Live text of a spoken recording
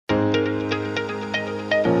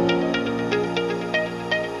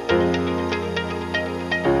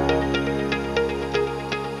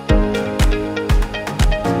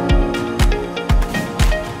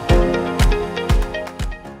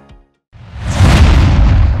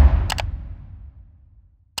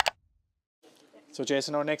So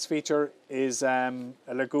Jason, our next feature is a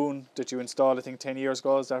lagoon that you installed, I think 10 years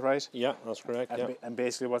ago, is that right? Yeah, that's correct. And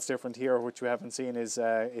basically what's different here, which we haven't seen, is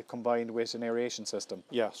it combined with an aeration system.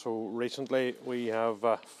 Yeah, so recently we have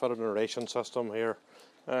fitted an aeration system here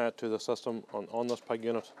to the system on this pig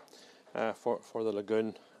unit for the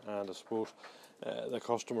lagoon, and I suppose the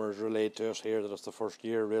customer has relayed to us here that it's the first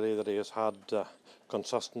year really that he has had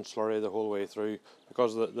consistent slurry the whole way through,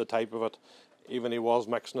 because of the type of it. Even he was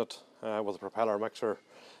mixing it with a propeller mixer,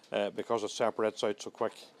 because it separates out so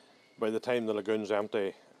quick. By the time the lagoon's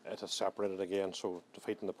empty, it is separated again, so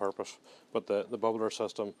defeating the purpose. But the bubbler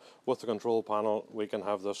system, with the control panel, we can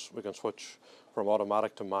have this, we can switch from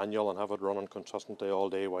automatic to manual and have it running consistently all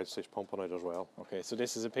day whilst he's pumping out as well. Okay, so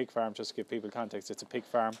this is a pig farm, just to give people context, it's a pig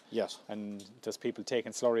farm. Yes. And there's people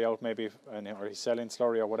taking slurry out maybe, or he's selling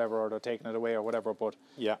slurry or whatever, or they're taking it away or whatever, but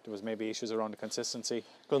yeah, there was maybe issues around the consistency.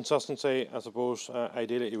 Consistency, I suppose,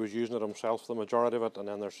 ideally he was using it himself, the majority of it, and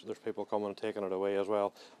then there's people coming and taking it away as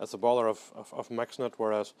well. It's the bother of mixing it,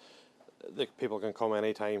 whereas the people can come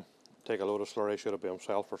anytime, take a load of slurry, should it be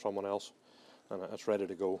himself or someone else, and it's ready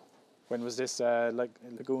to go. When was this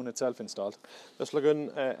lagoon itself installed? This lagoon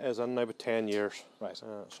is in now about 10 years. Right.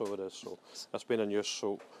 So it is. So it's been in use.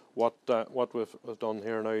 So what we've done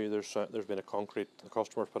here now, there's been a concrete. The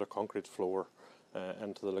customer's put a concrete floor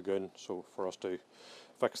into the lagoon, so for us to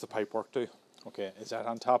fix the pipework too. Okay. Is that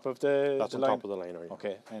on top of the? That's on top of the liner. Yeah.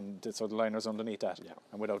 Okay. And so the liner's underneath that. Yeah.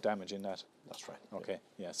 And without damaging that. That's right. Okay.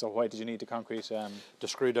 Yeah. So why did you need the concrete? To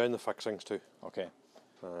screw down the fixings too. Okay.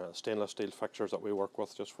 Stainless steel fixtures that we work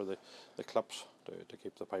with just for the clips to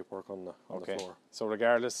keep the pipework on the floor. So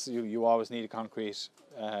regardless, you always need a concrete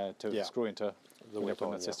to screw into the when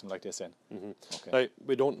putting a system like this in. Okay. Now,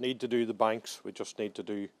 we don't need to do the banks, we just need to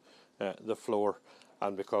do the floor,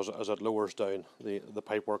 and because as it lowers down, the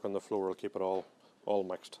pipework on the floor will keep it all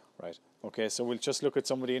mixed. Right. Okay, so we'll just look at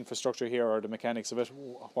some of the infrastructure here, or the mechanics of it,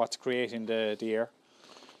 what's creating the air.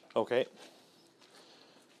 Okay.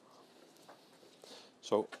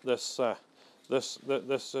 So this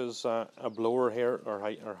is a blower here,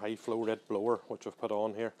 our high flow rate blower, which we've put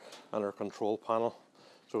on here, and our control panel.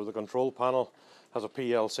 So the control panel has a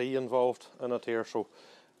PLC involved in it here. So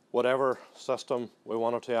whatever system we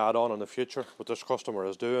wanted to add on in the future, what this customer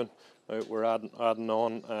is doing, we're adding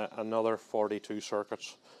on another 42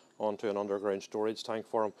 circuits onto an underground storage tank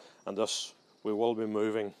for him, and this we will be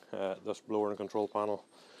moving this blower and control panel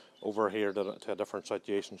over here to a different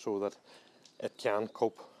situation so that it can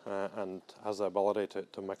cope and has the ability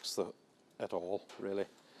to mix it all really.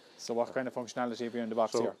 So what kind of functionality have you in the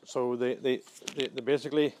box here? So the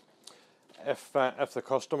basically, if the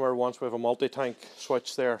customer wants, we have a multi-tank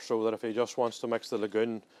switch there, so that if he just wants to mix the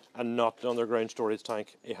lagoon and not the underground storage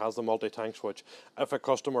tank, he has the multi-tank switch. If a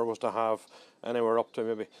customer was to have anywhere up to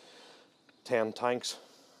maybe 10 tanks,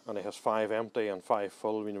 and he has 5 empty and 5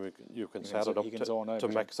 full, you can set it up to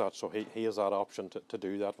mix that, so he has that option to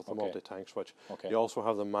do that with the multi-tank switch. Okay. You also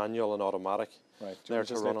have the manual and automatic. Right. Do you want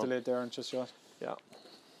to just lift the lid there and just show it? Yeah.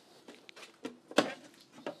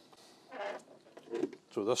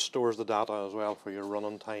 So this stores the data as well for your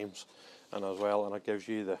running times, and it gives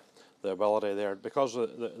you the ability there, because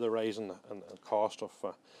of the rise in the cost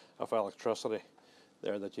of electricity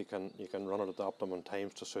there, that you can run it at the optimum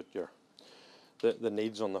times to suit the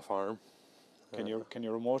needs on the farm. Can you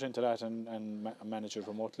remote into that and manage it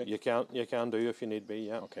remotely? You can do if you need be,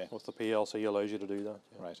 yeah. Okay. With the PLC allows you to do that.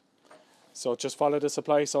 Yeah. Right. So just follow the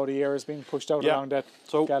supply, so the air is being pushed out along that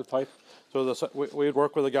gal pipe. So we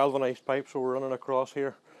work with a galvanized pipe, so we're running across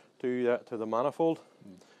here to the manifold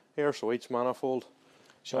here. So each manifold.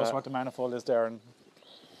 Show us what the manifold is there and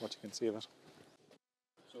what you can see of it.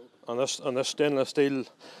 On this stainless steel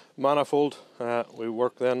manifold, we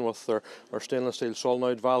work then with our stainless steel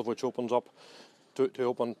solenoid valve, which opens up to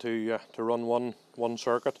run one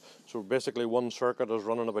circuit. So basically, one circuit is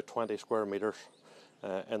running about 20 square meters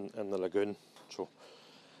in the lagoon. So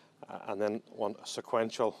and then one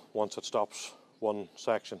sequential, once it stops one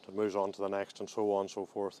section, it moves on to the next, and so on and so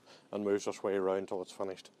forth, and moves its way around until it's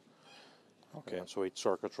finished. Okay. So each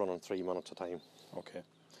circuit's running 3 minutes a time. Okay.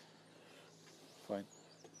 Fine.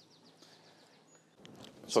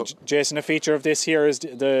 So Jason, a feature of this here is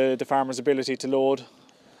the farmer's ability to load,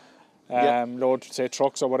 say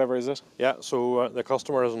trucks or whatever, is it? Yeah. So the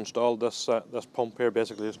customer has installed this pump here,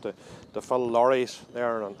 basically just to fill lorries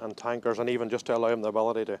there and tankers, and even just to allow him the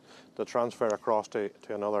ability to transfer across to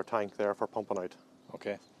another tank there for pumping out.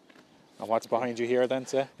 Okay. And what's behind you here then,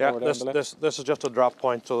 say? Yeah, this is just a drop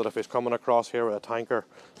point, so that if he's coming across here with a tanker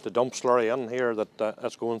to dump slurry in here, that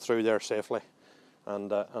it's going through there safely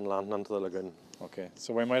and landing into the lagoon. Okay,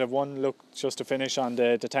 so we might have one look just to finish on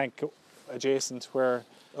the tank adjacent where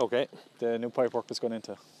Okay. the new pipework is going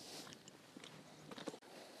into.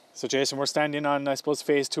 So Jason, we're standing on, I suppose,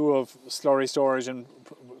 phase 2 of slurry storage and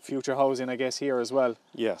future housing, I guess, here as well.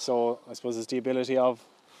 Yeah. So I suppose it's the ability of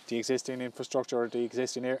the existing infrastructure, the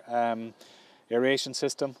existing aeration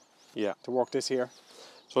system, Yeah. to work this here.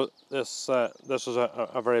 So this is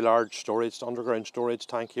a very large storage, underground storage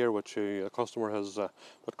tank here, which a customer has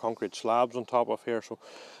put concrete slabs on top of here. So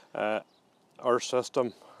our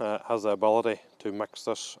system has the ability to mix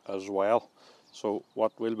this as well. So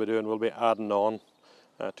what we'll be doing, we'll be adding on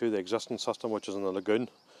to the existing system, which is in the lagoon,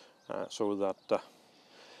 so that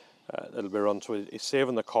it'll be run. So it's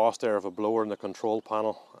saving the cost there of a blower and the control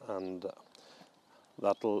panel, and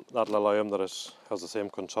that'll allow him that has the same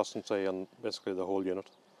consistency and basically the whole unit.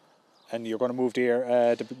 And you're going to move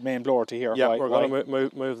the main blower to here? Yeah, we're going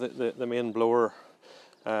to move the main blower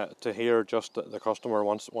to here. Just the customer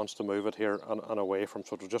wants to move it here and away from.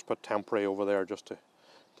 So to just put temporary over there just to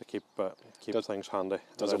keep things handy.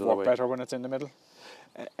 Does it work better when it's in the middle?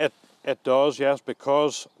 It does, yes,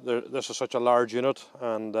 because this is such a large unit,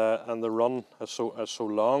 and the run is so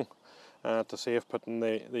long. To save putting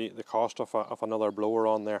the cost of another blower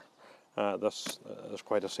on there, there's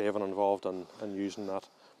quite a saving involved in using that.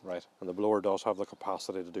 Right. And the blower does have the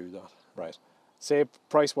capacity to do that. Right. Say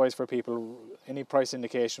price-wise for people, any price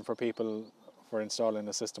indication for people for installing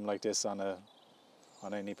a system like this on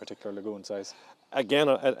any particular lagoon size? Again,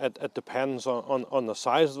 it depends on the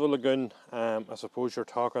size of the lagoon. I suppose you're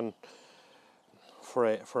talking,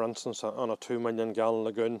 for instance, on a 2 million gallon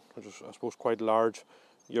lagoon, which is I suppose quite large.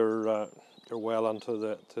 You're well into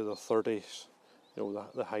the 30s,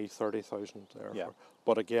 the high 30,000 there. Yeah.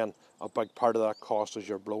 But again, a big part of that cost is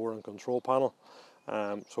your blower and control panel.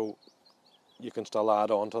 So you can still add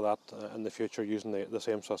on to that in the future using the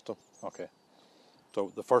same system. Okay.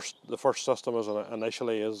 So the first system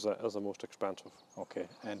initially is the most expensive. Okay.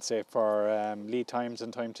 And say for lead times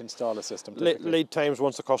and time to install a system. Lead times,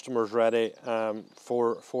 once the customer is ready,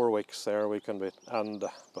 4 weeks there we can be,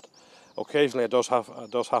 but occasionally it does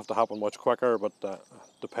have to happen much quicker, but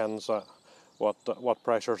depends what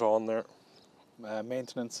pressure's on there.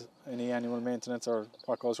 Maintenance, any annual maintenance, or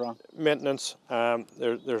what goes wrong? Maintenance,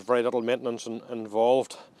 there's very little maintenance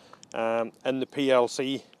involved. In the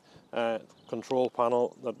PLC control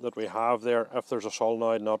panel that we have there, if there's a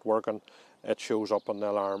solenoid not working, it shows up on the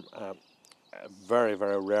alarm. Very,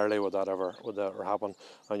 very rarely would that ever happen,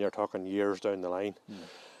 and you're talking years down the line.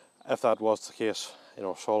 If that was the case,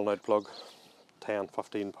 solenoid plug,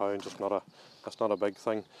 £10–15, it's not a big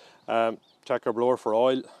thing. Check your blower for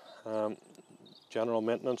oil. General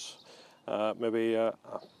maintenance, maybe a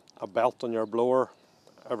belt on your blower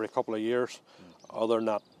every couple of years. Other than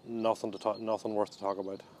that, nothing worth to talk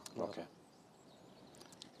about. Okay.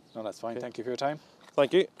 No, that's fine. Okay. Thank you for your time.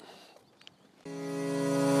 Thank you.